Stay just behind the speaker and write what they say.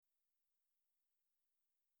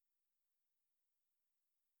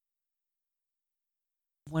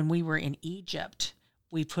when we were in Egypt,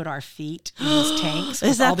 we put our feet in these tanks.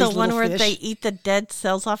 Is that the one where they eat the dead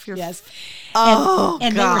cells off your Yes. Oh,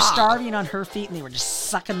 and God. they were starving on her feet, and they were just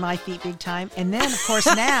sucking my feet big time. And then, of course,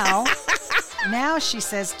 now she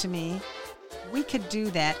says to me, we could do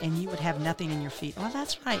that, and you would have nothing in your feet. Well,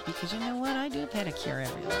 that's right, because you know what? I do pedicure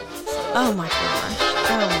every day. Oh, my gosh.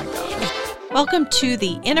 Oh, my gosh. Welcome to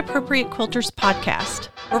the Inappropriate Quilters podcast,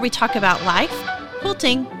 where we talk about life,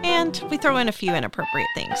 quilting, and we throw in a few inappropriate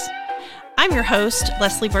things. I'm your host,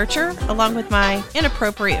 Leslie Bircher, along with my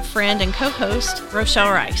inappropriate friend and co-host,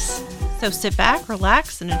 Rochelle Rice. So sit back,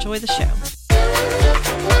 relax, and enjoy the show.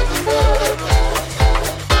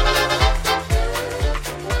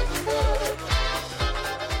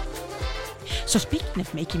 So speaking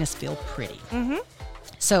of making us feel pretty,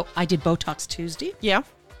 so I did Botox Tuesday, Yeah.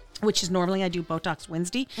 which is normally I do Botox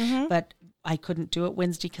Wednesday, but I couldn't do it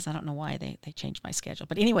Wednesday because I don't know why they changed my schedule.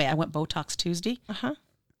 But anyway, I went Botox Tuesday.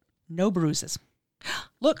 No bruises.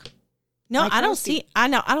 Look. No, Like I don't healthy. see. I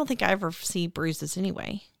know. I don't think I ever see bruises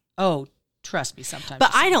anyway. Oh, trust me, sometimes.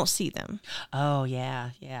 But you see I them. don't see them. Oh,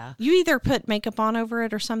 yeah. You either put makeup on over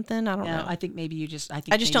it or something. I don't No, know. I think maybe you just. I just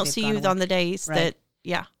maybe don't they've see gone you away. on the days Right. that.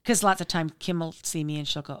 Yeah. Because lots of times Kim will see me and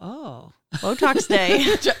she'll go, "Oh, Botox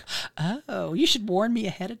day. oh, you should warn me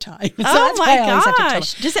ahead of time." So Oh that's why I my always have to tell her.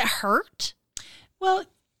 gosh. Does it hurt? Well,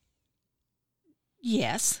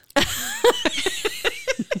 yes.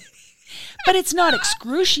 But it's not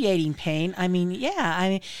excruciating pain. I mean,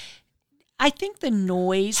 yeah. I think the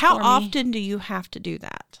noise. How for me- often do you have to do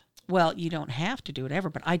that? Well, you don't have to do it ever,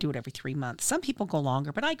 but I do it every 3 months. Some people go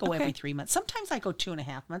longer, but I go Okay. every 3 months. Sometimes I go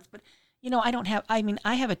 2.5 months, but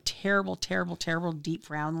I have a terrible, terrible, terrible deep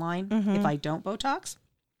frown line if I don't Botox,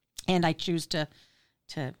 and I choose to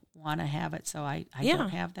want to have it, so I Yeah. don't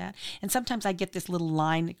have that. And sometimes I get this little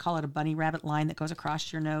line, they call it a bunny rabbit line that goes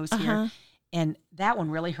across your nose here. And that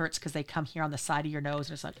one really hurts because they come here on the side of your nose,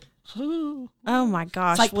 and it's like, ooh. Oh my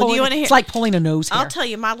gosh. It's like, Well, do you want to hear? it's like pulling a nose hair. I'll tell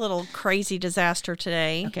you my little crazy disaster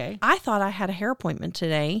today. Okay. I thought I had a hair appointment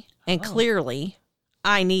today, and clearly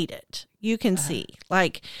I need it. You can see.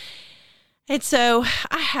 And so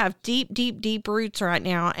I have deep, deep, deep roots right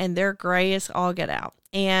now, and they're gray as all get out.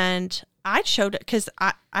 And I showed it because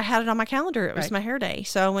I had it on my calendar. It was Right. my hair day.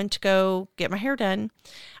 So I went to go get my hair done.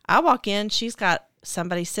 I walk in, she's got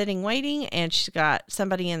somebody sitting waiting, and she's got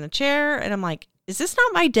somebody in the chair. And I'm like, is this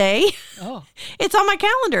not my day? Oh. It's on my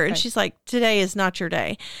calendar. And Right. she's like, today is not your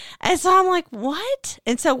day. And so I'm like, what?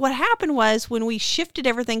 And so what happened was when we shifted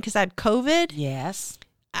everything, because I had COVID, Yes.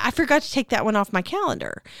 I forgot to take that one off my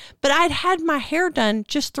calendar. But I'd had my hair done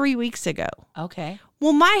just 3 weeks ago. Okay.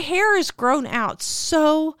 Well, my hair has grown out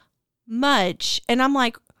so much. And I'm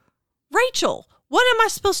like, Rachel, what am I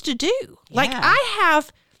supposed to do? Like, Yeah. I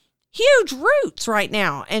have huge roots right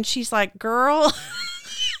now. And she's like, girl,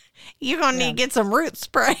 you're going to need to get some root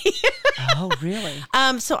spray. Oh, really?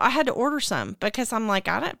 So I had to order some because I'm like,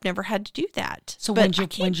 I've never had to do that. So But when's I your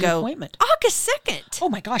can't your go- appointment? August 2nd. Oh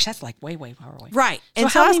my gosh, that's like way, way far away. Right. So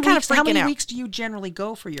And so how I was many kind weeks? of How freaking many out. weeks do you generally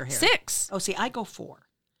go for your hair? 6. Oh, see, I go 4.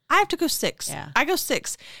 I have to go 6. Yeah. I go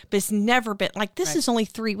 6, but it's never been like this Right. is only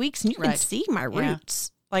 3 weeks and you can Right. see my Yeah.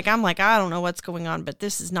 roots. Like, I'm like, I don't know what's going on, but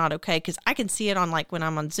this is not okay because I can see it on like when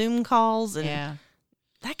I'm on Zoom calls and Yeah.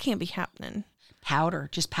 that can't be happening. Powder.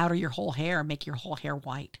 Just powder your whole hair and make your whole hair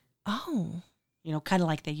white. Oh. You know, kind of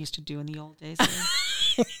like they used to do in the old days.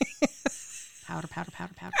 Powder, powder,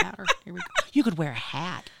 powder, powder, powder. Here we go. You could wear a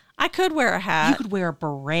hat. I could wear a hat. You could wear a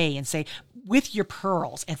beret and say, with your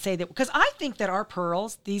pearls, and say that, because I think that our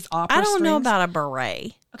pearls, these opera I don't know strings- about a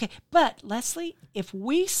beret. Okay, but Leslie, if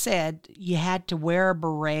we said you had to wear a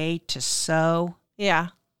beret to sew, Yeah.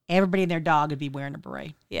 everybody and their dog would be wearing a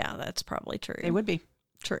beret. Yeah, that's probably true. They would be.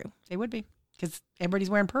 True. They would be. Because everybody's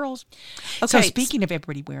wearing pearls. Okay. So speaking of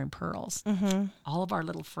everybody wearing pearls, all of our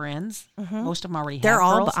little friends, most of them already They're have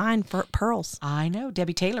all pearls. behind pearls. I know.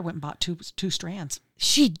 Debbie Taylor went and bought two strands.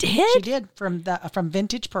 She did? She did from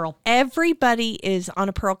Vintage Pearl. Everybody is on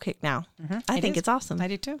a pearl kick now. I It think is. it's awesome. I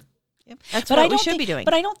do too. Yep. That's But what I we don't should think- be doing.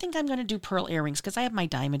 But I don't think I'm going to do pearl earrings because I have my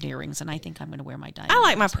diamond earrings, and I think I'm going to wear my diamond. I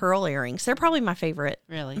like my earrings. pearl earrings. They're probably my favorite.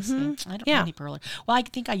 Really? See, I don't Yeah. have any pearl. Well, I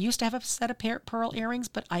think I used to have a set of pearl earrings,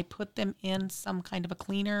 but I put them in some kind of a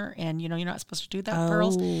cleaner, and you're not supposed to do that with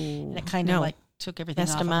pearls, and it kind of no. like took everything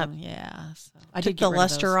Messed off them of up. them. Yeah, so I Took did get the rid of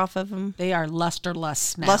luster those. off of them. They are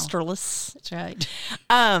lusterless now. Lusterless. That's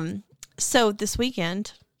right. So this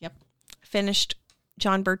weekend, Yep. finished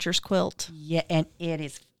John Bircher's quilt. Yeah, and it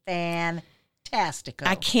is fantastic. fantastico.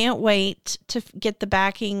 I can't wait to get the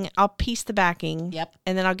backing. I'll piece the backing. Yep.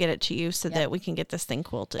 And then I'll get it to you so that we can get this thing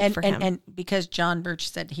quilted for him. And because John Birch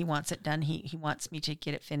said he wants it done, he wants me to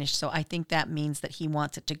get it finished. So I think that means that he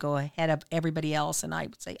wants it to go ahead of everybody else. And I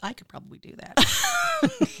would say I could probably do that.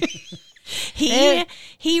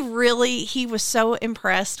 He was so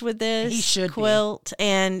impressed with this He should quilt.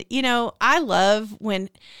 And, I love when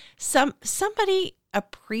somebody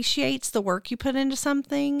appreciates the work you put into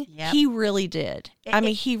something. Yep. He really did.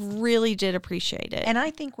 He really did appreciate it. And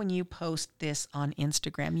I think when you post this on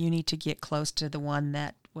Instagram, you need to get close to the one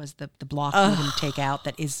that was the block you didn't take out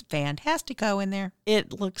that is fantastico in there.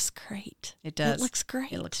 It looks great. It does. It looks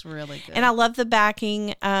great. It looks really good. And I love the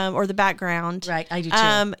backing or the background. Right, I do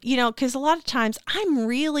too. Because a lot of times I'm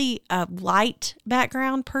really a light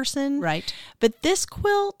background person. Right. But this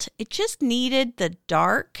quilt, it just needed the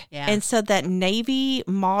dark. Yeah. And so that navy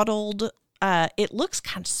mottled, it looks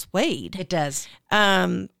kind of suede. It does.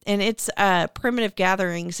 And it's Primitive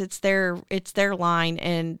Gatherings. It's their line.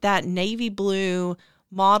 And that navy blue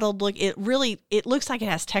mottled look, it looks like it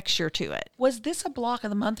has texture to it. Was this a block of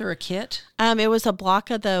the month or a kit? It was a block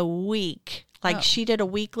of the week. She did a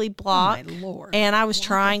weekly block. Oh, my Lord. And I was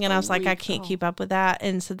trying, and I was like, week. I can't keep up with that.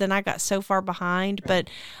 And so then I got so far behind, but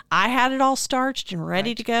I had it all starched and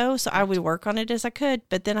ready to go. So I would work on it as I could.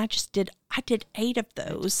 But then I did 8 of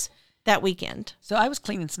those that weekend. So I was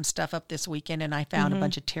cleaning some stuff up this weekend, and I found a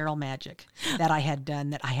bunch of Terrell Magic that I had done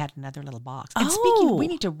that I had another little box. And speaking, we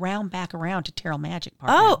need to round back around to Terrell Magic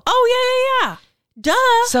part. Yeah.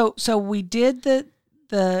 Duh. So we did the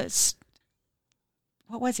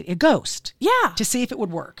what was it? A ghost. Yeah. To see if it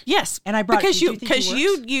would work. Yes. And I brought because it. Because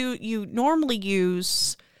you normally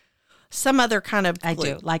use some other kind of glue. I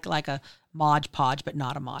do like a Mod Podge, but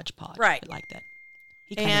not a Mod Podge. Right. Like that.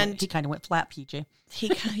 He kind of went flat, PJ.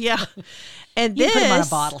 Yeah. And you this, put him on a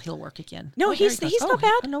bottle, he'll work again. No, he's not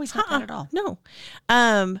bad. No, he's not bad at all. No.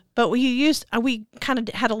 But we kind of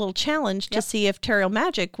had a little challenge to see if Terrell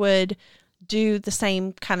Magic would do the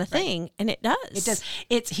same kind of thing, and it does. It does.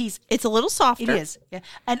 It's a little softer. It is. Yeah.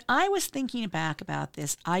 And I was thinking back about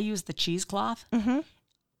this. I used the cheesecloth. Mm-hmm.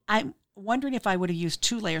 I'm wondering if I would have used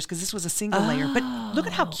 2 layers because this was a single layer. But look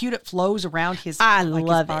at how cute it flows around his. I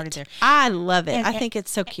love it. There. I love it. I think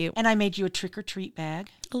it's so cute. And I made you a trick or treat bag.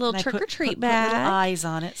 A little trick or treat put bag. Little eyes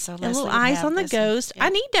on it. So little eyes on the ghost. I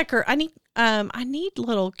need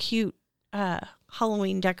little cute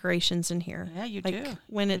Halloween decorations in here. Yeah, you like do.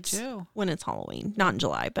 When it's Halloween, not in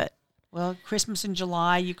July, but. Well, Christmas in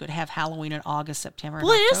July, you could have Halloween in August, September.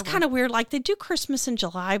 Well, it is kind of weird. Like they do Christmas in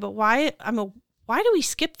July, but why do we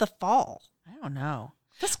skip the fall? I don't know.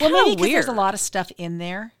 That's kind of weird. There's a lot of stuff in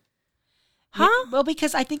there. Huh? Well,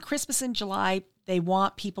 because I think Christmas in July, they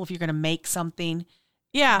want people, if you're going to make something.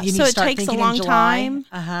 Yeah, you so need it takes a long time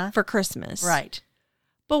for Christmas. Right.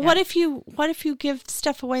 But what if you give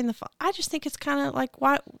stuff away in the fall? I just think it's kind of like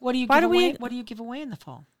why do you give away in the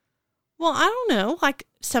fall? Well, I don't know. Like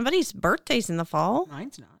somebody's birthday's in the fall.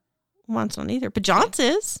 Mine's not. Mine's not either. But John's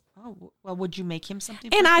is. Oh, well, would you make him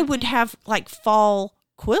something? And I would have like fall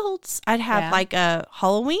quilts. I'd have like a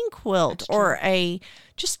Halloween quilt or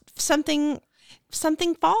just something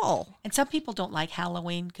fall. And some people don't like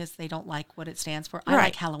Halloween because they don't like what it stands for. I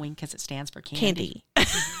like Halloween because it stands for candy.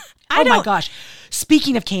 My gosh.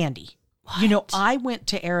 Speaking of candy. What? I went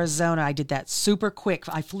to Arizona. I did that super quick.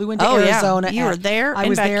 I flew into Arizona. Yeah. You were there. I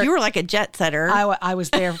was there. You were like a jet setter. I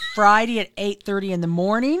was there Friday at 8:30 in the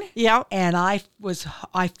morning. Yeah. And I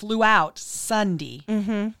flew out Sunday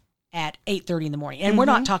at 8:30 in the morning. And we're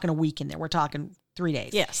not talking a week in there. We're talking 3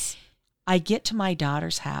 days. Yes. I get to my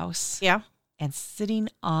daughter's house. Yeah. And sitting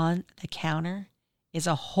on the counter is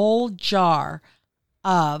a whole jar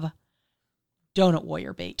of Donut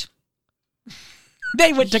Warrior bait.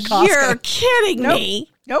 They went to Costco. You're kidding me.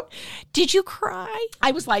 Nope. Did you cry?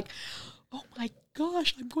 I was like, oh my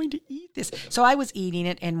gosh, I'm going to eat this. So I was eating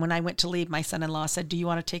it. And when I went to leave, my son-in-law said, do you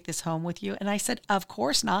want to take this home with you? And I said, of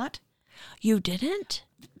course not. You didn't?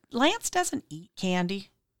 Lance doesn't eat candy.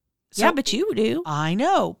 So, yeah, but you do. I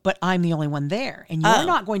know, but I'm the only one there. And you're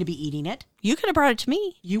not going to be eating it. You could have brought it to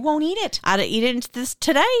me. You won't eat it. I'd eat it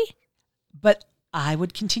today. But I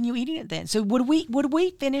would continue eating it then. So would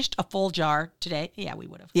we finished a full jar today? Yeah, we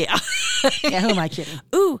would have. Yeah. Yeah, who am I kidding?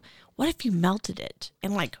 Ooh, what if you melted it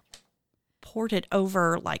and like poured it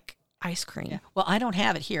over like ice cream? Yeah. Well, I don't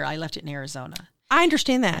have it here. I left it in Arizona. I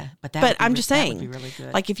understand that. Yeah, but I'm just saying, that would be really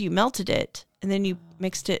good. Like if you melted it and then you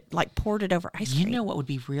mixed it, like poured it over ice cream. You know what would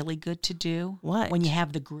be really good to do? What? When you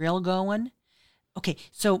have the grill going, Okay,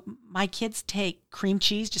 so my kids take cream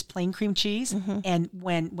cheese, just plain cream cheese, and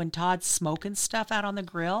when Todd's smoking stuff out on the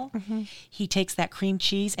grill, he takes that cream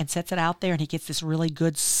cheese and sets it out there, and he gets this really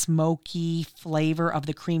good smoky flavor of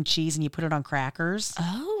the cream cheese, and you put it on crackers.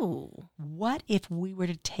 Oh. What if we were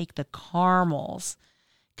to take the caramels,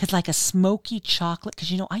 because like a smoky chocolate,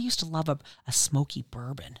 because, I used to love a smoky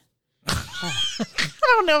bourbon. I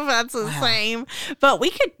don't know if that's the same, but we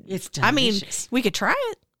could. It's delicious. I mean, we could try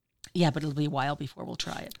it. Yeah, but it'll be a while before we'll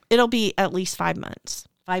try it. It'll be at least 5 months.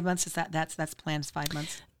 5 months is that's planned, is 5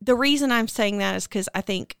 months. The reason I'm saying that is because I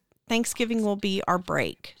think Thanksgiving will be our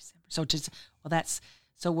break. So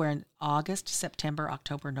we're in August, September,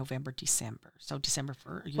 October, November, December. So December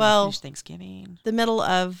finish Thanksgiving. The middle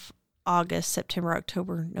of August, September,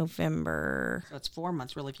 October, November. So it's 4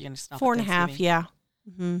 months really if you're going to stop. 4.5, yeah.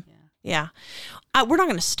 Mm-hmm. Yeah. We're not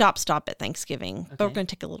going to stop at Thanksgiving, but we're going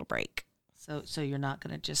to take a little break. So you're not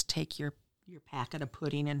going to just take your packet of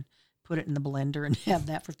pudding and put it in the blender and have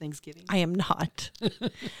that for Thanksgiving? I am not.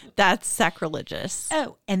 That's sacrilegious.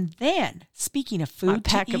 Oh, and then speaking of food,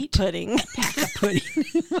 pack of pudding. Pack of pudding.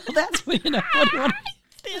 Well, that's what you want.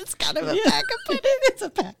 It's kind of a pack of pudding. It's a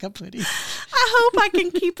pack of pudding. I hope I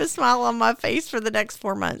can keep a smile on my face for the next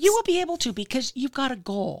 4 months. You will be able to because you've got a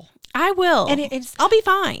goal. I will. And it's I'll be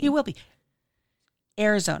fine. You will be.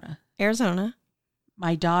 Arizona.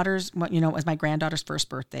 My daughter's, it was my granddaughter's first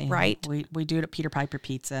birthday. Right. We do it at Peter Piper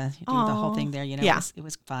Pizza. You do the whole thing there, Yeah. It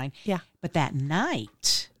was fine. Yeah. But that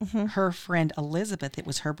night, her friend Elizabeth, it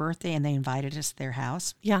was her birthday, and they invited us to their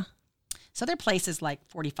house. Yeah. So their place is like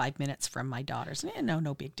 45 minutes from my daughter's.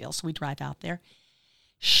 No big deal. So we drive out there.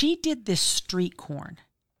 She did this street corn.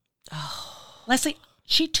 Oh. Leslie,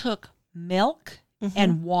 she took milk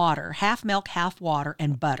and water, half milk, half water,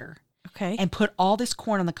 and butter. Okay. And put all this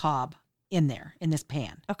corn on the cob in there, in this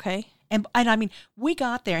pan. Okay. And I mean, we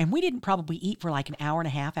got there, and we didn't probably eat for like an hour and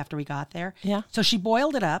a half after we got there. Yeah. So she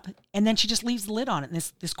boiled it up, and then she just leaves the lid on it, and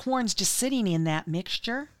this corn's just sitting in that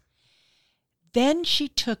mixture. Then she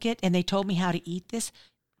took it, and they told me how to eat this.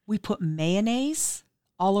 We put mayonnaise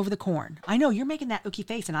all over the corn. I know, you're making that ooky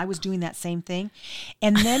face, and I was doing that same thing.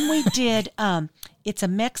 And then we did, it's a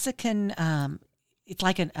Mexican, it's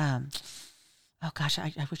like an, oh gosh,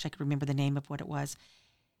 I wish I could remember the name of what it was.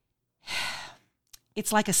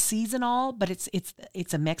 It's like a Seasonal, but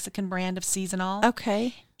it's a Mexican brand of Seasonal.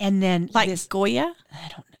 Okay. And then like Goya? I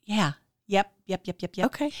don't know. Yeah. Yep.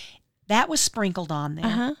 Okay. That was sprinkled on there.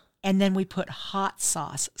 Uh-huh. And then we put hot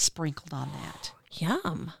sauce sprinkled on that.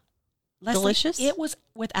 Yum. Leslie, delicious? It was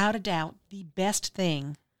without a doubt the best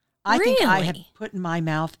thing I think I have put in my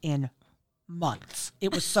mouth in months.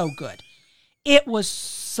 It was so good. It was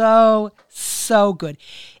so good.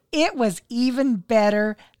 It was even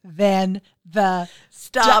better than the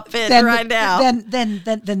now. Than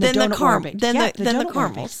the donut Orbit. Then the the donut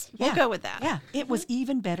caramels. Orbit. We'll go with that. Yeah, it was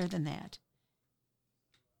even better than that.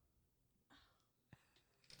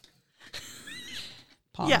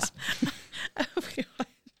 Pause. Yeah.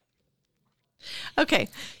 Okay.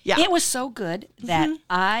 Yeah. It was so good that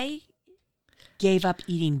I gave up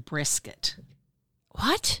eating brisket.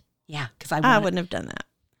 What? Yeah, because I wouldn't have done that.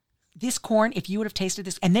 This corn, if you would have tasted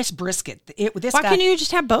this, and this brisket, why can't you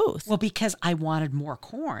just have both? Well, because I wanted more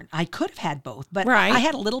corn. I could have had both, but right. I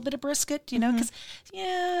had a little bit of brisket, because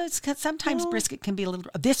sometimes brisket can be a little.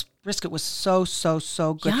 This brisket was so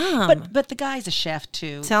good. Yum. But the guy's a chef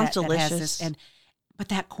too. Sounds delicious. That has this, but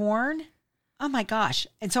that corn, oh my gosh!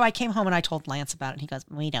 And so I came home and I told Lance about it. And he goes,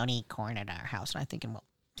 "We don't eat corn at our house." And I'm thinking, well,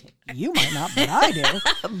 you might not, but I do.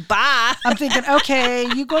 Bye. I'm thinking, okay,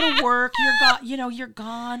 you go to work, you're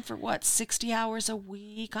gone for 60 hours a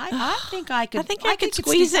week. I think I could. I could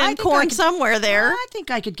squeeze in corn somewhere there. I think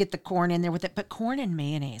I could get the corn in there with it, but corn and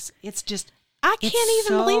mayonnaise, it's just. I can't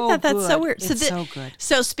even believe that. That's so weird. It's so good.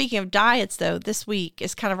 So speaking of diets, though, this week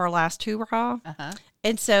is kind of our last hoorah. Uh-huh.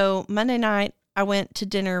 And so Monday night, I went to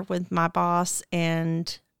dinner with my boss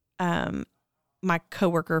and my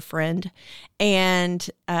coworker friend, and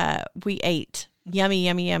we ate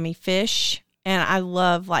yummy fish. And I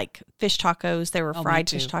love fish tacos. They were fried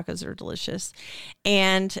fish tacos. They're delicious.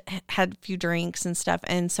 And had a few drinks and stuff.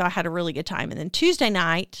 And so I had a really good time. And then Tuesday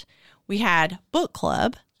night, we had book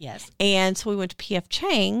club. Yes. And so we went to P.F.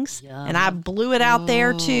 Chang's, and I blew it out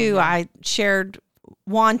there too. Yeah. I shared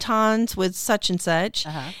wontons with such and such,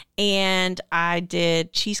 and I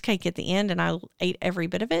did cheesecake at the end, and I ate every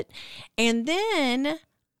bit of it. And then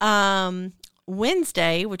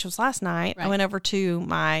Wednesday, which was last night, I went over to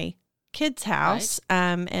my kids' house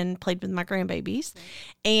and played with my grandbabies,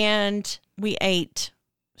 and we ate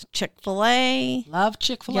Chick-fil-A. Love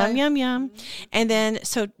Chick-fil-A. Yum, yum, yum. And then,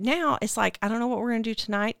 so now it's like, I don't know what we're going to do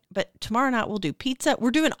tonight, but tomorrow night we'll do pizza.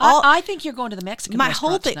 We're doing all. I think you're going to the Mexican my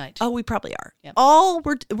restaurant whole thing. tonight. Oh, we probably are. Yep.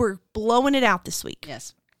 We're blowing it out this week.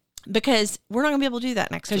 Yes. Because we're not going to be able to do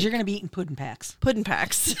that next week. Because you're going to be eating pudding packs. Pudding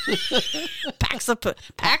packs. Packs of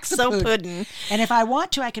pudding. And if I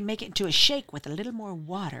want to, I can make it into a shake with a little more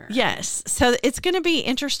water. Yes. So it's going to be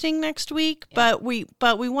interesting next week, but we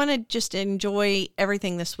want to just enjoy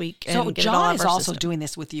everything this week. And So get it all out John of is our also system. doing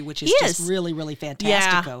this with you, which is He just is. really, really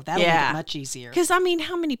fantastic. Yeah. That'll make it much easier. Because, I mean,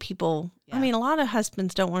 how many people, Yeah. I mean, a lot of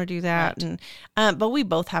husbands don't want to do that. Right. And but we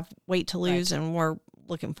both have weight to lose, and we're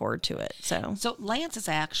looking forward to it. So Lance is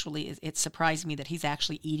actually, it surprised me that he's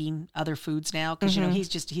actually eating other foods now because, you know,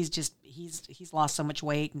 he's lost so much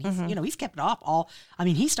weight and he's, you know, he's kept it off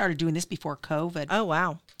he started doing this before COVID. Oh,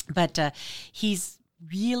 wow. But he's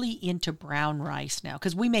really into brown rice now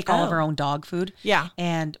because we make all of our own dog food. Yeah.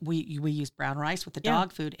 And we use brown rice with the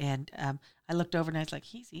dog food. And I looked over and I was like,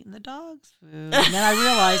 he's eating the dog's food. And then I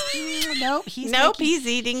realized, he's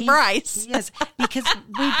eating rice. Yes, because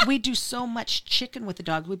we do so much chicken with the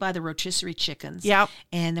dog. We buy the rotisserie chickens. Yep.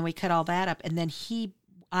 And then we cut all that up. And then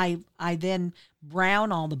I then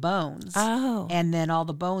brown all the bones. Oh. And then all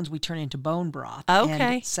the bones we turn into bone broth.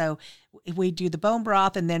 Okay. And so we do the bone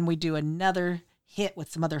broth and then we do another hit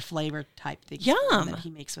with some other flavor type things. Yum. That he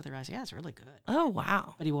makes with the rice. Yeah, it's really good. Oh,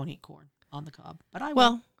 wow. But he won't eat corn on the cob. But I will.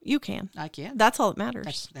 Well, you can. I can. That's all that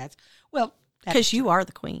matters. That's Because you are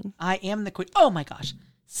the queen. I am the queen. Oh my gosh.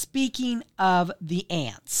 Speaking of the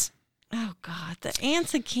ants. Oh, God. The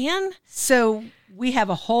ants again? So we have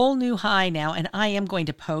a whole new high now, and I am going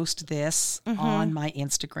to post this on my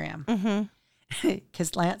Instagram.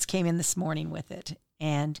 Because Lance came in this morning with it.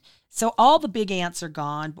 And so all the big ants are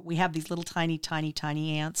gone, but we have these little tiny, tiny,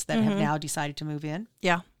 tiny ants that have now decided to move in.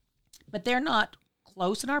 Yeah. But they're not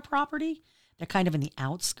close in our property. They're kind of in the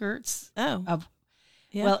outskirts of.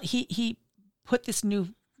 Yeah. Well, he put this new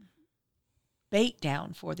bait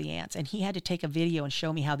down for the ants, and he had to take a video and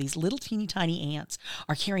show me how these little teeny tiny ants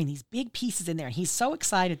are carrying these big pieces in there. And he's so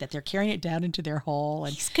excited that they're carrying it down into their hole.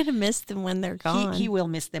 And he's going to miss them when they're gone. He will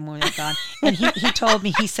miss them when they're gone. And he told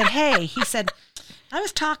me, he said, I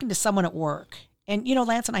was talking to someone at work, and you know,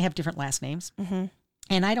 Lance and I have different last names,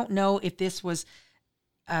 and I don't know if this was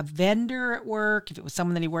a vendor at work, if it was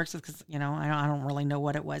someone that he works with, because you know, I don't really know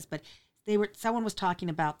what it was, but someone was talking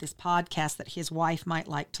about this podcast that his wife might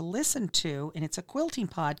like to listen to, and it's a quilting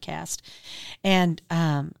podcast. And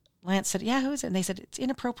Lance said, yeah, who is it? And they said, it's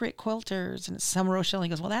Inappropriate Quilters, and it's Summer Rochelle. And he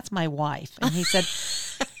goes, well, that's my wife. And he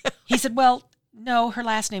said, well, no, her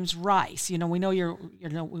last name's Rice. You know, we know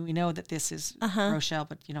we know that this is Rochelle,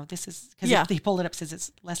 but you know, this is, because he pulled it up, says it's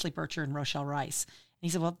Leslie Bircher and Rochelle Rice. And he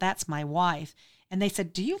said, well, that's my wife. And they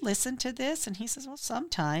said, do you listen to this? And he says, well,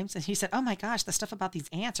 sometimes. And he said, oh my gosh, the stuff about these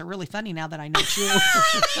ants are really funny now that I know you. So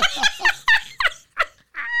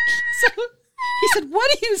he said,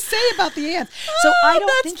 what do you say about the ants? So I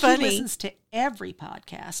don't think he listens to every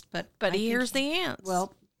podcast, but he hears the ants.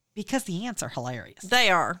 Well, because the ants are hilarious. They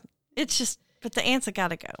are. It's just, but the ants have got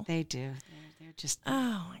to go. They do. They're just.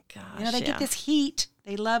 Oh my gosh. You know, they get this heat.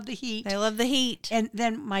 They love the heat. They love the heat. And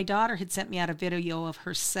then my daughter had sent me out a video of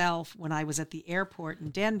herself when I was at the airport in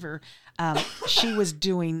Denver. She was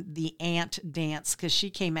doing the ant dance because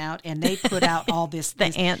she came out and they put out all this.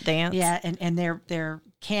 Ant dance. Yeah, and their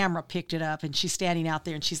camera picked it up and she's standing out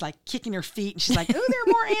there and she's like kicking her feet and she's like, oh, there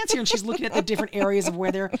are more ants here. And she's looking at the different areas of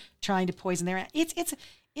where they're trying to poison their ants.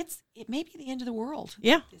 It may be the end of the world.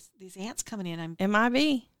 Yeah. These ants coming in. It might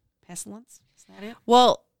be. Pestilence. Is that it?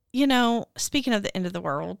 Well, you know, speaking of the end of the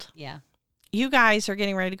world, yeah, you guys are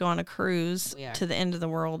getting ready to go on a cruise We are. to the end of the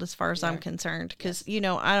world, as far as I'm concerned. Because Yes. you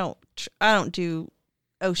know, I don't do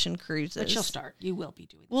ocean cruises. But you'll start. You will be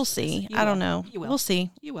doing. We'll this. see. You I don't will. know. You will. We'll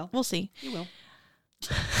see. You will. We'll see. You will.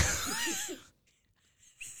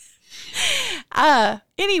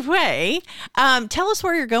 Anyway, tell us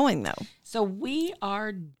where you're going though. So we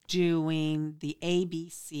are doing the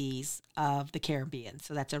ABCs of the Caribbean.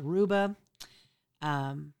 So that's Aruba,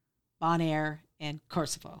 Bonaire, and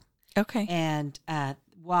Kosovo. Okay. And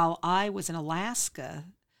while I was in Alaska,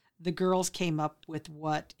 the girls came up with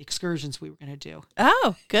what excursions we were going to do.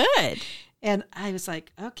 Oh, good. And I was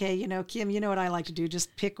like, okay, you know, Kim, you know what I like to do.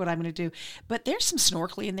 Just pick what I'm going to do. But there's some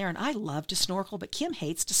snorkeling in there, and I love to snorkel, but Kim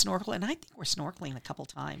hates to snorkel, and I think we're snorkeling a couple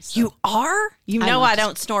times. So. You are? You know I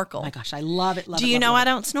don't Oh snorkel. my gosh, I love it. Do you know I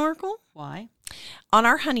don't snorkel? Why? On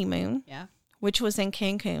our honeymoon, Yeah. which was in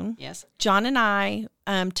Cancun, Yes. John and I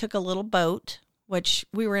took a little boat, which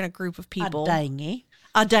we were in a group of people. A dinghy.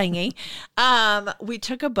 A dinghy. We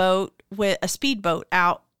took a boat, with a speedboat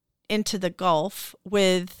out into the Gulf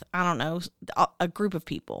with, I don't know, a group of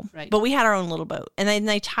people. Right. But we had our own little boat. And then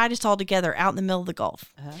they tied us all together out in the middle of the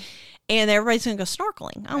Gulf. Uh-huh. And everybody's going to go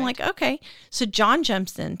snorkeling. I'm like, okay. So John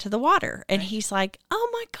jumps into the water and he's like, oh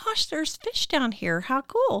my gosh, there's fish down here. How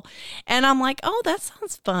cool. And I'm like, oh, that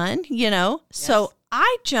sounds fun, you know? Yes. So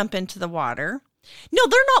I jump into the water. No,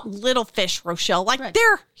 they're not little fish, Rochelle. Like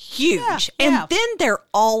they're huge. Yeah, and then they're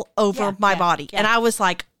all over my body. Yeah. And I was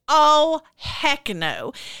like, oh, heck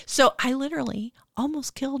no. So I literally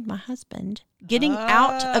almost killed my husband getting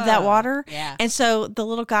out of that water. Yeah. And so the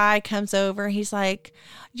little guy comes over. He's like,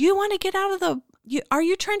 you want to get out of are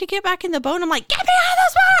you trying to get back in the boat? And I'm like, get me out of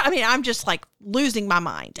this water. I mean, I'm just like losing my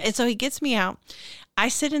mind. And so he gets me out. I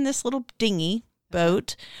sit in this little dinghy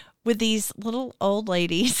boat with these little old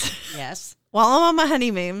ladies. Yes. While I'm on my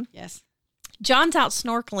honeymoon. Yes. John's out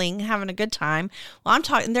snorkeling, having a good time. Well, I'm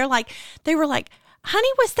talking, they were like, honey,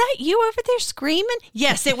 was that you over there screaming?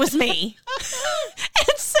 Yes, it was me.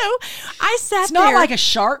 And so I sat there. It's not like a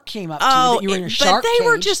shark came up to you that you were in a shark cage. But they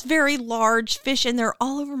were cage. just very large fish, and they're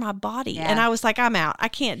all over my body. Yeah. And I was like, I'm out. I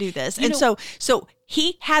can't do this. So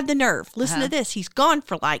he had the nerve. Listen to this. He's gone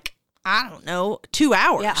for like, I don't know, 2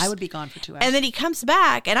 hours. Yeah, I would be gone for 2 hours. And then he comes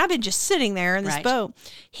back, and I've been just sitting there in this boat.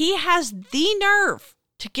 He has the nerve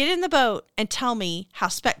to get in the boat and tell me how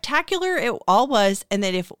spectacular it all was, and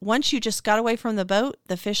that if once you just got away from the boat,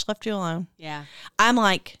 the fish left you alone. Yeah. I'm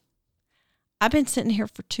like, I've been sitting here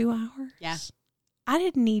for 2 hours. Yeah. I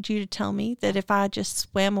didn't need you to tell me that if I just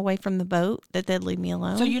swam away from the boat, that they'd leave me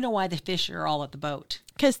alone. So you know why the fish are all at the boat?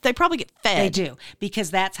 Because they probably get fed. They do.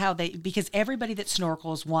 Because that's how because everybody that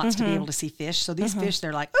snorkels wants to be able to see fish. So these fish,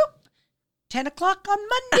 they're like, oh, 10 o'clock on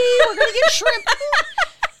Monday, we're going to get shrimp.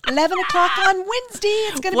 11 o'clock on Wednesday,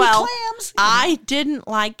 it's going to be clams. I didn't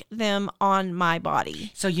like them on my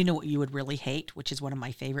body. So you know what you would really hate, which is one of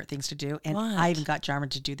my favorite things to do. And what? I even got Jarman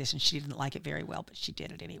to do this, and she didn't like it very well, but she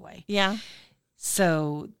did it anyway. Yeah.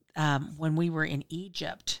 So when we were in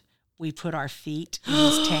Egypt, we put our feet in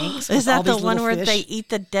these tanks. Is that the one where they eat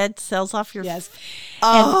the dead cells off your Yes.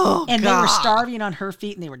 Oh, and they were starving on her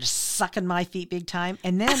feet, and they were just sucking my feet big time.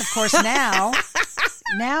 And then, of course,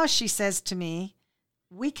 now she says to me,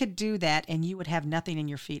 we could do that, and you would have nothing in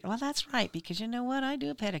your feet. Well, that's right, because you know what? I do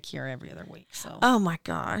a pedicure every other week. So. Oh my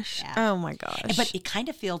gosh! Yeah. Oh my gosh! But it kind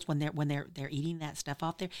of feels when they're eating that stuff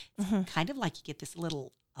off there, it's kind of like you get this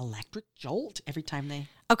little electric jolt every time they.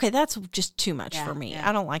 Okay, that's just too much for me. Yeah.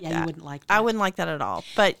 I don't like that. You wouldn't like that. I wouldn't like that at all.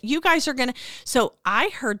 But you guys are gonna. So I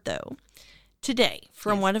heard though today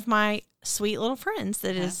from one of my sweet little friends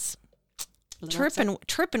that is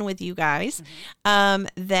tripping with you guys,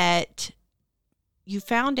 that. You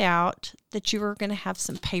found out that you were going to have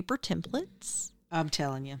some paper templates. I'm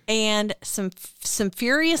telling you. And some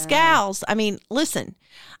furious gals. I mean, listen,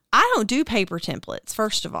 I don't do paper templates,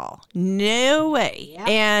 first of all. No way. Yep.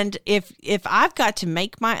 And if I've got to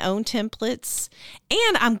make my own templates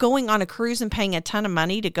and I'm going on a cruise and paying a ton of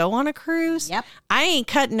money to go on a cruise, I ain't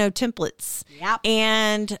cutting no templates. Yep.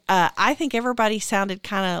 And I think everybody sounded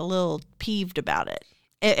kind of a little peeved about it.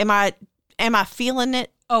 Am I feeling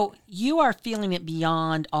it? Oh, you are feeling it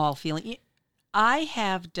beyond all feeling. I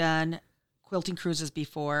have done quilting cruises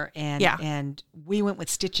before, and we went with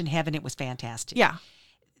Stitch in Heaven. It was fantastic. Yeah.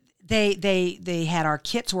 They had our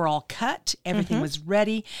kits were all cut. Everything was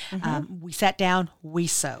ready. We sat down. We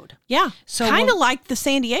sewed. Yeah. So kind of like the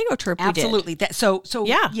San Diego trip we did. Absolutely.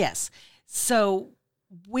 Yes. So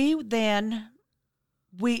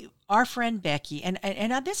our friend Becky, and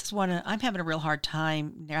this is I'm having a real hard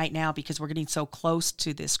time right now because we're getting so close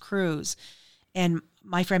to this cruise. And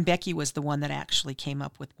my friend Becky was the one that actually came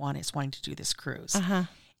up with wanting to do this cruise.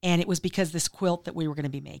 And it was because this quilt that we were going to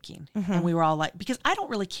be making. And we were all like, because I don't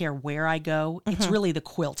really care where I go. It's really the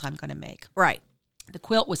quilt I'm going to make. Right. The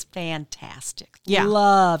quilt was fantastic. Yeah.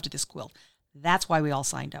 Loved this quilt. That's why we all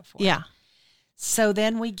signed up for it. Yeah. So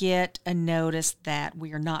then we get a notice that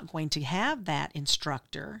we are not going to have that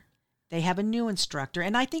instructor. They have a new instructor,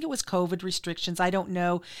 and I think it was COVID restrictions. I don't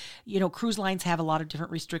know. You know, cruise lines have a lot of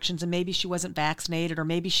different restrictions, and maybe she wasn't vaccinated, or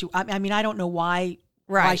maybe I mean, I don't know why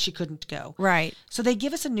she couldn't go. Right. So they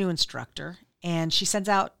give us a new instructor, and she sends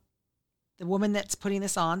out, the woman that's putting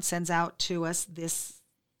this on sends out to us this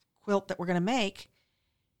quilt that we're going to make.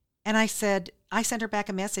 And I sent her back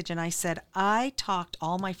a message, and I said, I talked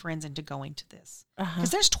all my friends into going to this.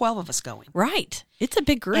 Because there's 12 of us going. Right. It's a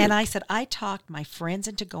big group. And I said, I talked my friends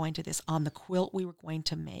into going to this on the quilt we were going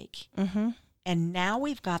to make. And now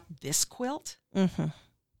we've got this quilt. And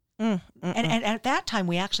at that time,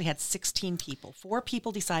 we actually had 16 people. 4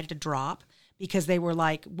 people decided to drop because they were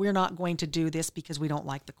like, we're not going to do this because we don't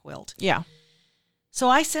like the quilt. Yeah. So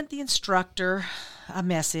I sent the instructor a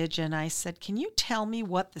message and I said, can you tell me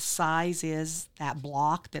what the size is, that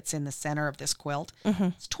block that's in the center of this quilt?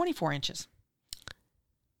 It's 24 inches.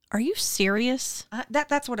 Are you serious?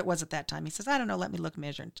 That's what it was at that time. He says, I don't know, let me look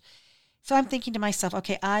measured. So I'm thinking to myself,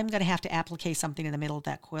 okay, I'm going to have to applique something in the middle of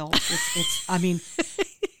that quilt.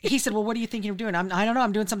 He said, well, what are you thinking of doing? I don't know,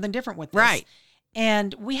 I'm doing something different with this. Right.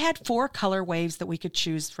 And we had 4 color waves that we could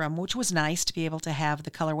choose from, which was nice to be able to have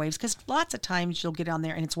the color waves, because lots of times you'll get on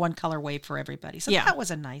there and it's one color wave for everybody. So that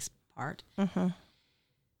was a nice part. Mm-hmm.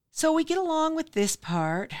 So we get along with this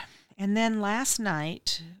part. And then last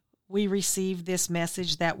night, we received this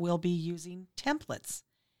message that we'll be using templates.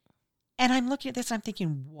 And I'm looking at this and I'm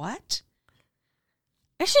thinking, what?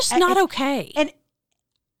 It's just not okay. And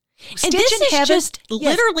this is just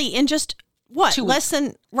literally in just... What? 2 Less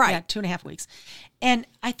than, right. Yeah, 2.5 weeks. And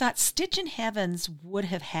I thought Stitch in Heavens would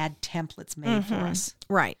have had templates made for us.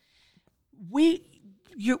 Right.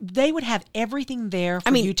 They would have everything there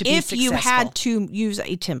for you to be successful. If you had to use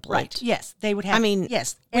a template. Right. Yes. They would have.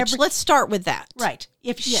 Yes. Let's start with that. Right.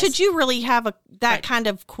 Should you really have that kind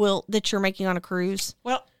of quilt that you're making on a cruise?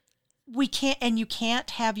 Well, we can't, and you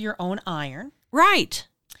can't have your own iron. Right.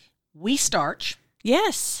 We starch.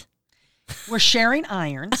 Yes. We're sharing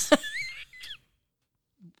irons.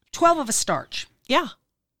 12 of us starch. Yeah.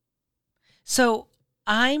 So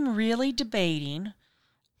I'm really debating.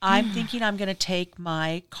 I'm thinking I'm going to take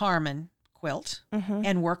my Carmen quilt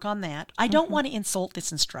and work on that. I don't want to insult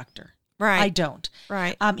this instructor. Right. I don't.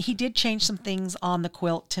 Right. He did change some things on the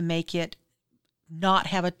quilt to make it not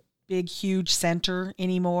have a big, huge center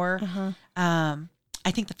anymore.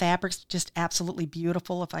 I think the fabric's just absolutely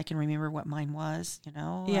beautiful, if I can remember what mine was,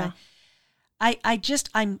 Yeah.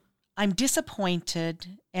 I'm disappointed,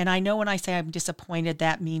 and I know when I say I'm disappointed,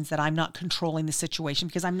 that means that I'm not controlling the situation,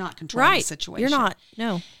 because I'm not controlling the situation. You're not.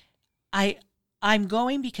 No. I'm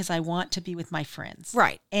going because I want to be with my friends.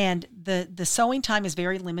 Right. And the sewing time is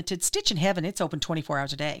very limited. Stitch in Heaven, it's open 24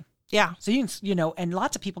 hours a day. Yeah. So you can, and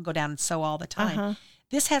lots of people go down and sew all the time.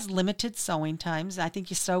 This has limited sewing times. I think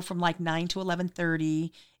you sew from like 9 to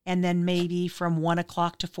 11:30. And then maybe from 1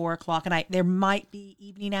 o'clock to 4 o'clock. And there might be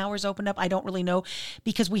evening hours open up. I don't really know,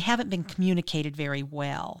 because we haven't been communicated very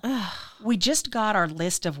well. We just got our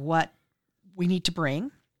list of what we need to bring.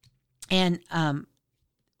 And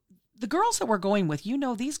the girls that we're going with,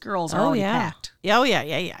 these girls are already packed. Oh,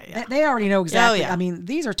 yeah. They already know exactly. Oh, yeah. I mean,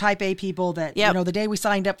 these are type A people that, the day we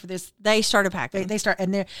signed up for this. They started packing. They start,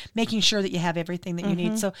 and they're making sure that you have everything that you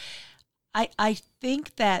need. So I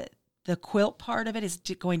think that the quilt part of it is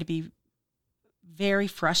going to be very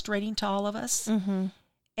frustrating to all of us. But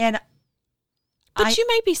you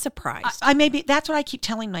may be surprised. I may be. That's what I keep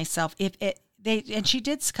telling myself. And she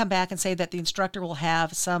did come back and say that the instructor will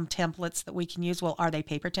have some templates that we can use. Well, are they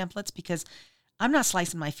paper templates? Because I'm not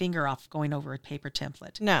slicing my finger off going over a paper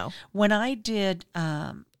template. No. When I did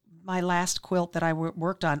my last quilt that I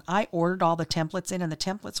worked on, I ordered all the templates in, and the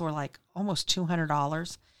templates were like almost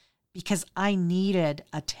 $200. Because I needed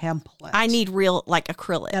a template. I need real, like,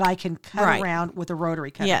 acrylic. That I can cut around with a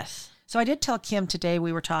rotary cutter. Yes. So I did tell Kim today,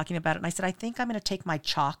 we were talking about it, and I said, I think I'm going to take my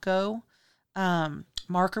Chaco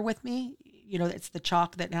marker with me. It's the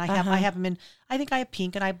chalk that I have them in. I think I have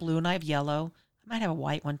pink and I have blue and I have yellow. I might have a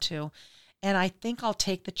white one too. And I think I'll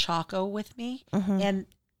take the Chaco with me. And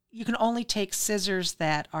you can only take scissors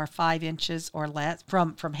that are 5 inches or less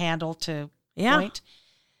from handle to point.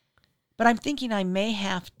 But I'm thinking I may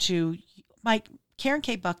have to, my Karen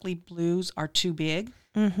K. Buckley blues are too big.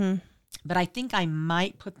 But I think I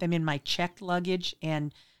might put them in my checked luggage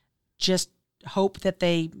and just hope that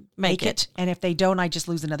they make it. And if they don't, I just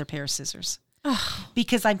lose another pair of scissors.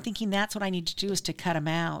 Because I'm thinking that's what I need to do, is to cut them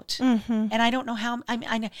out. And I don't know how,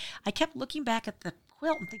 I kept looking back at the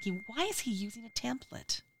quilt and thinking, why is he using a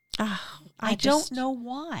template? I don't know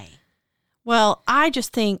why. Well, I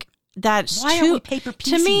just think that's why are we paper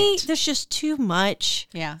piecing to me, it? there's just too much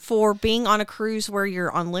for being on a cruise where you're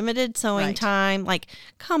on limited sewing time. Like,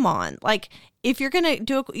 come on. Like, if you're going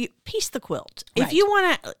to piece the quilt. Right. If you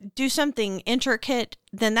want to do something intricate,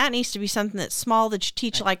 then that needs to be something that's small that you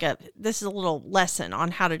teach this is a little lesson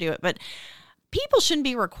on how to do it. But people shouldn't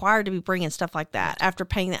be required to be bringing stuff like that after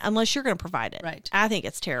paying that, unless you're going to provide it. Right. I think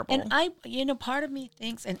it's terrible. And part of me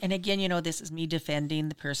thinks, and again, this is me defending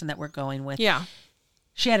the person that we're going with. Yeah.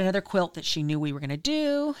 She had another quilt that she knew we were going to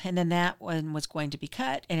do, and then that one was going to be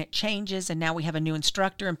cut, and it changes, and now we have a new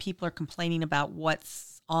instructor, and people are complaining about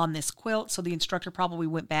what's on this quilt. So the instructor probably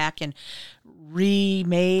went back and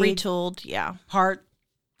retooled, part.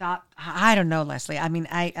 I don't know, Leslie. I mean,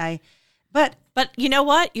 But you know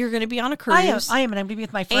what? You're going to be on a cruise. I am, and I'm going to be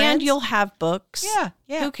with my friends. And you'll have books.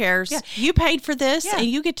 Yeah. Who cares? Yeah. You paid for this, Yeah. and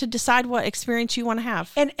you get to decide what experience you want to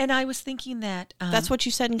have. And I was thinking that that's what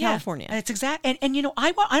you said in California. It's exact. And you know,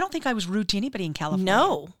 I don't think I was rude to anybody in California.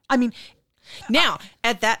 No. I mean, now,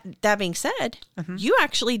 at that being said, you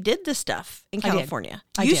actually did this stuff in California.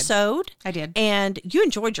 I You did. sewed. I did. And you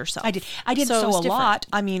enjoyed yourself. I did. I didn't So it sew was a different. lot.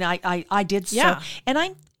 I mean, I did sew. Yeah. And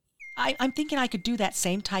I'm thinking I could do that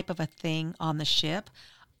same type of a thing on the ship.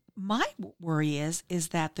 My worry is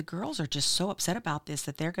that the girls are just so upset about this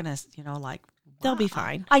that they're going to, you know, like, They'll be wow.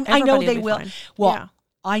 fine. I know Everybody they be will. fine. Well, Yeah.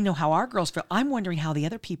 I know how our girls feel. I'm wondering how the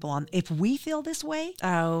other people if we feel this way.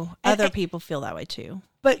 Oh, And- other people feel that way too.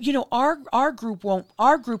 But you know, our group won't.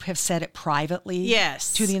 Our group have said it privately.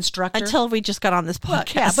 Yes. To the instructor. Until we just got on this Well,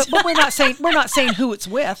 podcast. yeah, but we're not saying who it's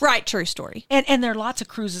with. right, true story. And there are lots of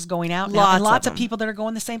cruises going out now, and Lots lots of of them. people that are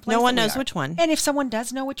going the same place. No one that we knows are. which one. And if someone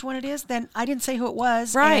does know which one it is, then I didn't say who it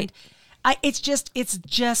was. Right. And it's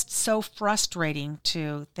just so frustrating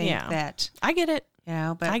to think that, I get it. you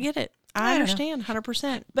know. But I get it. I I don't know. understand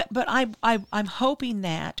 100%. But I'm hoping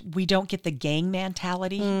that we don't get the gang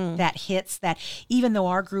mentality that hits that, even though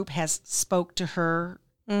our group has spoke to her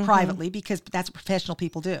privately, because that's what professional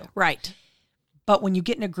people do. Right. But when you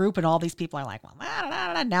get in a group and all these people are like, well,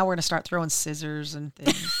 now we're going to start throwing scissors and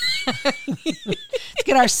things. Let's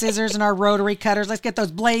get our scissors and our rotary cutters. Let's get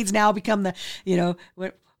those blades now become the, you know,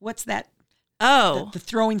 what's that? Oh. The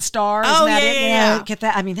throwing stars. Oh, and that yeah, it? yeah. Get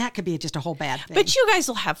that. I mean, that could be just a whole bad thing. But you guys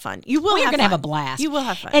will have fun. You will you're have going to have a fun. blast. You will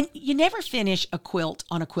have fun. And you never finish a quilt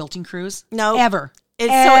on a quilting cruise. No. Ever. So it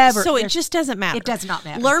There's- just doesn't matter. It does not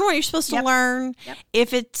matter. Learn what you're supposed to Yep. learn. Yep.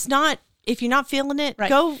 If you're not feeling it, Right.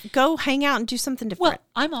 go hang out and do something different. Well,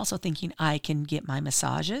 I'm also thinking I can get my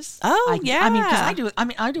massages. Oh, I mean, because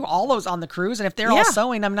yeah. I do all those on the cruise, and if they're all Yeah.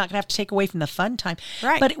 sewing, I'm not going to have to take away from the fun time.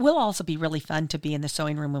 Right. But it will also be really fun to be in the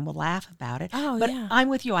sewing room, and we'll laugh about it. Oh, but yeah. I'm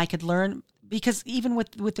with you. I could learn, because even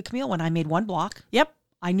with the Camille one, I made one block. Yep.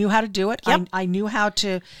 I knew how to do it. Yep. I knew how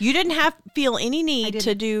to. You didn't feel any need didn't.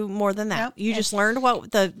 to do more than that. Nope. You Yeah. just learned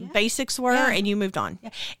what the basics were, Yeah. and you moved on. Yeah.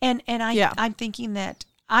 And I'm thinking that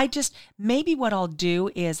maybe what I'll do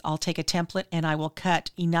is I'll take a template and I will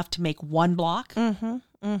cut enough to make one block. And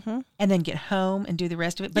then get home and do the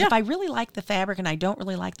rest of it. But Yeah. if I really like the fabric and I don't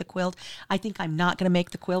really like the quilt, I think I'm not going to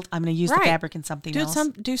make the quilt. I'm going to use Right. the fabric in something else.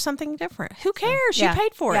 Do something different. Who cares? Yeah. You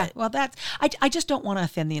paid for Yeah. it. Well, I just don't want to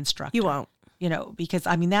offend the instructor. You won't. You know, because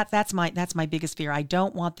I mean that's my biggest fear. I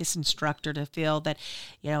don't want this instructor to feel that,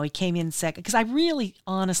 you know, he came in second, because I really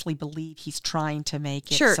honestly believe he's trying to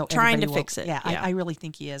make it. Sure, so trying to everybody will- fix it. Yeah, Yeah. I really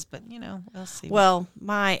think he is. But you know, we'll see. Well,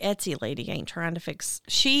 my Etsy lady ain't trying to fix.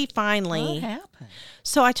 She finally. what happened?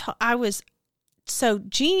 So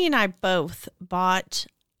Jeannie and I both bought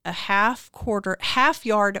a half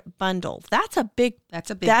yard bundle. That's a big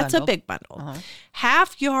bundle. a big bundle. Uh-huh.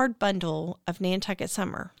 Half yard bundle of Nantucket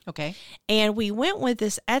Summer. Okay. And we went with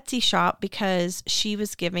this Etsy shop because she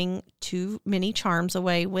was giving 2 mini charms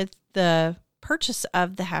away with the purchase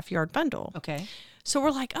of the half yard bundle. Okay. So we're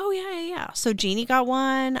like, oh yeah. So Jeannie got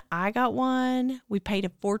one, I got one. We paid a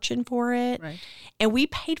fortune for it. Right. And we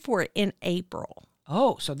paid for it in April.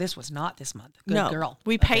 Oh, so this was not this month. Good No, girl.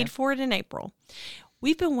 we Okay. paid for it in April.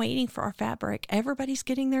 We've been waiting for our fabric. Everybody's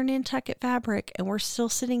getting their Nantucket fabric, and we're still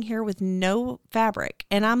sitting here with no fabric.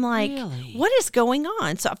 And I'm like, Really? what is going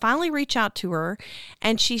on? So I finally reached out to her,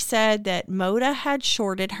 and she said that Moda had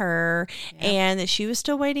shorted her and that she was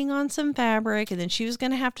still waiting on some fabric, and then she was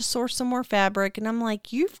going to have to source some more fabric. And I'm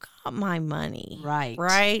like, you've got my money. Right.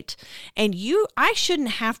 Right. And I shouldn't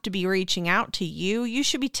have to be reaching out to you. You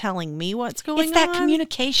should be telling me what's going on. It's that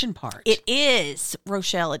communication part. It is,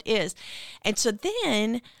 Rochelle, it is. And so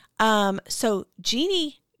then, so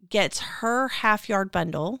Jeannie gets her half yard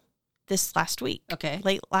bundle this last week. Okay.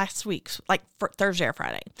 Late last week, like for Thursday or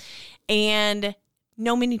Friday. And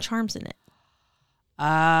no mini charms in it.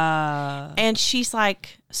 And she's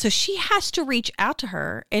like, so she has to reach out to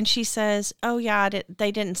her, and she says, oh yeah,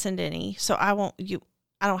 they didn't send any. So I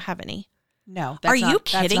don't have any. No. Are you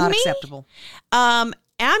kidding that's not me? acceptable.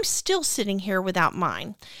 I'm still sitting here without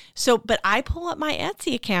mine. So, but I pull up my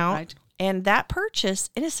Etsy account Right. and that purchase,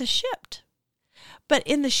 and it says shipped. But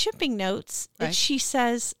in the shipping notes, Right. she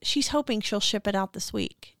says she's hoping she'll ship it out this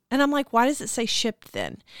week. And I'm like, why does it say shipped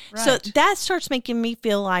then? Right. So that starts making me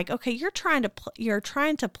feel like, okay, you're trying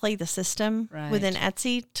to play the system within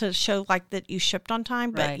Etsy to show like that you shipped on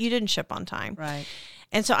time, but you didn't ship on time. Right.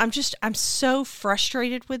 And so I'm so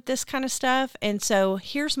frustrated with this kind of stuff. And so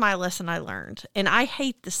here's my lesson I learned. And I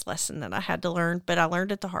hate this lesson that I had to learn, but I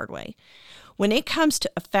learned it the hard way. When it comes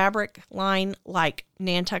to a fabric line like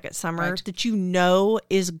Nantucket Summer that you know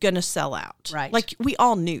is going to sell out. Right. Like we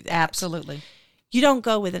all knew that. Absolutely. You don't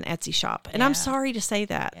go with an Etsy shop. And I'm sorry to say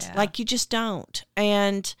that. Yeah. Like you just don't.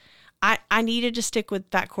 And I needed to stick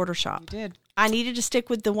with that quarter shop. You did. I needed to stick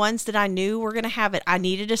with the ones that I knew were going to have it. I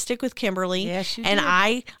needed to stick with Kimberly. Yes, you and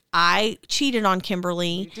did. I cheated on Kimberly.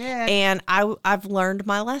 You did. And I've learned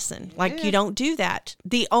my lesson. You don't do that.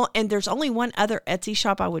 And there's only one other Etsy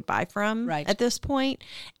shop I would buy from at this point,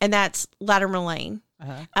 and that's Latimer Lane.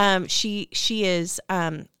 Uh-huh. She is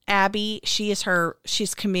Abby.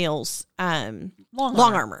 She's Camille's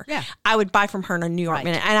long armor. Yeah, I would buy from her in a New York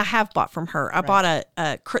Minute, and I have bought from her. I bought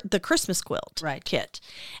the Christmas quilt kit,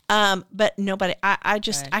 but nobody. I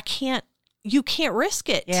can't. You can't risk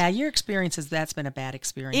it. Yeah, your experiences. That's been a bad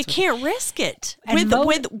experience. You can't risk it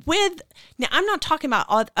with. Now, I'm not talking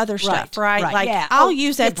about other stuff, right? Like I'll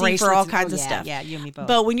use Etsy for all kinds of stuff. Yeah, you and me both.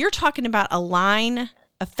 But when you're talking about a line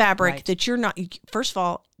of fabric that you're not, first of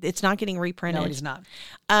all, it's not getting reprinted. No, it is not.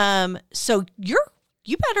 So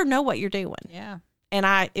you better know what you're doing. Yeah.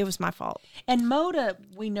 And it was my fault. And Moda,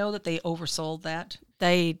 we know that they oversold that.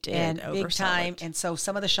 They did, and big time. And so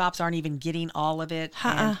some of the shops aren't even getting all of it.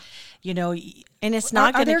 And, and it's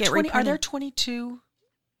not going to get reprinted. Are there 22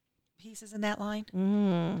 pieces in that line?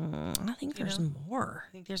 I think there's more.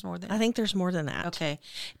 I think there's more than. I think there's more than that. Okay,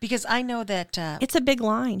 because I know that it's a big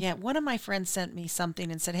line. Yeah, one of my friends sent me something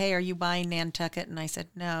and said, "Hey, are you buying Nantucket?" And I said,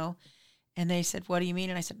 "No." And they said, "What do you mean?"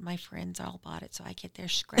 And I said, "My friends all bought it, so I get their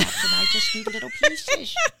scraps, and I just need little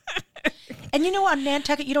pieces." And on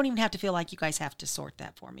Nantucket, you don't even have to feel like you guys have to sort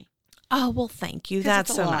that for me. Oh, well, thank you.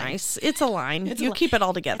 That's so nice. It's a line. You keep it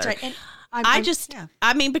all together. That's right. And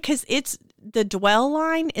I mean, because it's the Dwell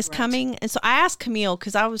line is coming. And so I asked Camille,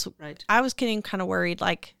 because I was getting kind of worried,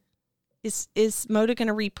 like, is Moda going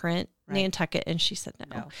to reprint Nantucket? And she said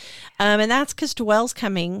no. And that's because Dwell's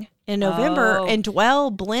coming in November, and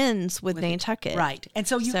Dwell blends with Nantucket. Right. And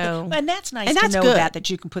so and that's nice to know that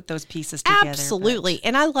you can put those pieces together. Absolutely.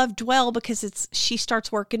 And I love Dwell because she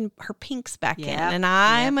starts working her pinks back in, and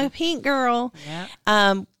I'm a pink girl. Yeah.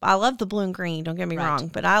 I love the blue and green, don't get me wrong,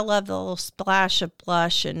 but I love the little splash of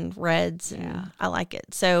blush and reds, and I like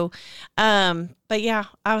it. So, but yeah,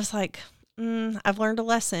 I was like, I've learned a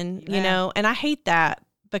lesson, and I hate that,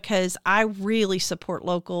 because I really support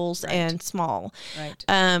locals and small.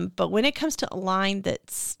 Right. But when it comes to a line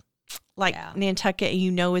that's like Nantucket,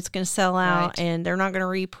 and it's going to sell out and they're not going to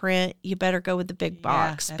reprint, you better go with the big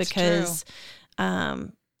box, because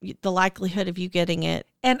the likelihood of you getting it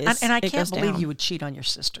and I can't believe you would cheat on your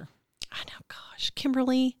sister. I know, gosh,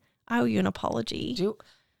 Kimberly, I owe you an apology.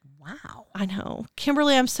 Wow. I know.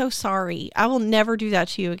 Kimberly, I'm so sorry. I will never do that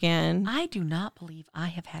to you again. I do not believe I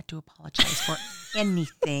have had to apologize for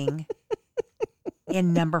anything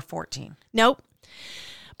in number 14. Nope.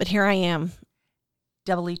 But here I am.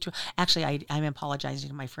 Doubly true. Actually, I'm apologizing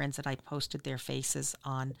to my friends that I posted their faces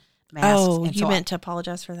on masks. Oh, and you meant to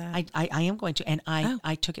apologize for that? I am going to, and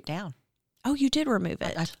I took it down. Oh, you did remove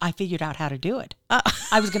it. I figured out how to do it.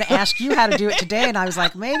 I was going to ask you how to do it today, and I was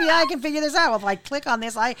like, maybe I can figure this out. Well, if I click on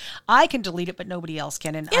this, I can delete it, but nobody else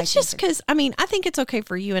can. And it's just because, I think it's okay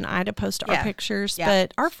for you and I to post our pictures,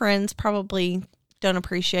 but our friends probably don't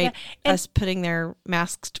appreciate us putting their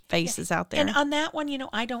masked faces out there. And on that one,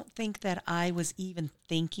 I don't think that I was even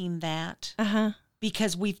thinking that.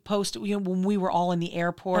 Because we've posted, when we were all in the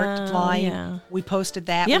airport flying, we posted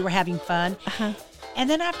that. We were having fun. And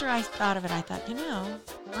then after I thought of it, I thought,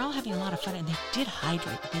 we're all having a lot of fun, and they did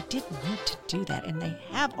hydrate. They did need to do that, and they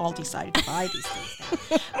have all decided to buy these things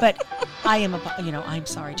now. But I'm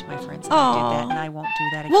sorry to my friends that I did that, and I won't do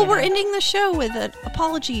that again. Well, we're ending the show with an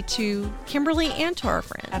apology to Kimberly and to our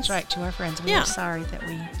friends. That's right, to our friends. We're sorry that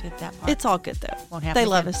we did that part. It's all good, though. Won't happen They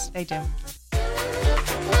love again. us. They do.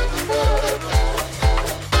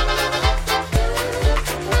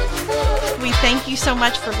 We thank you so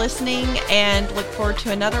much for listening and look forward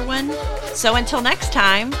to another one. So until next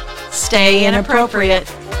time, stay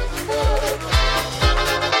inappropriate.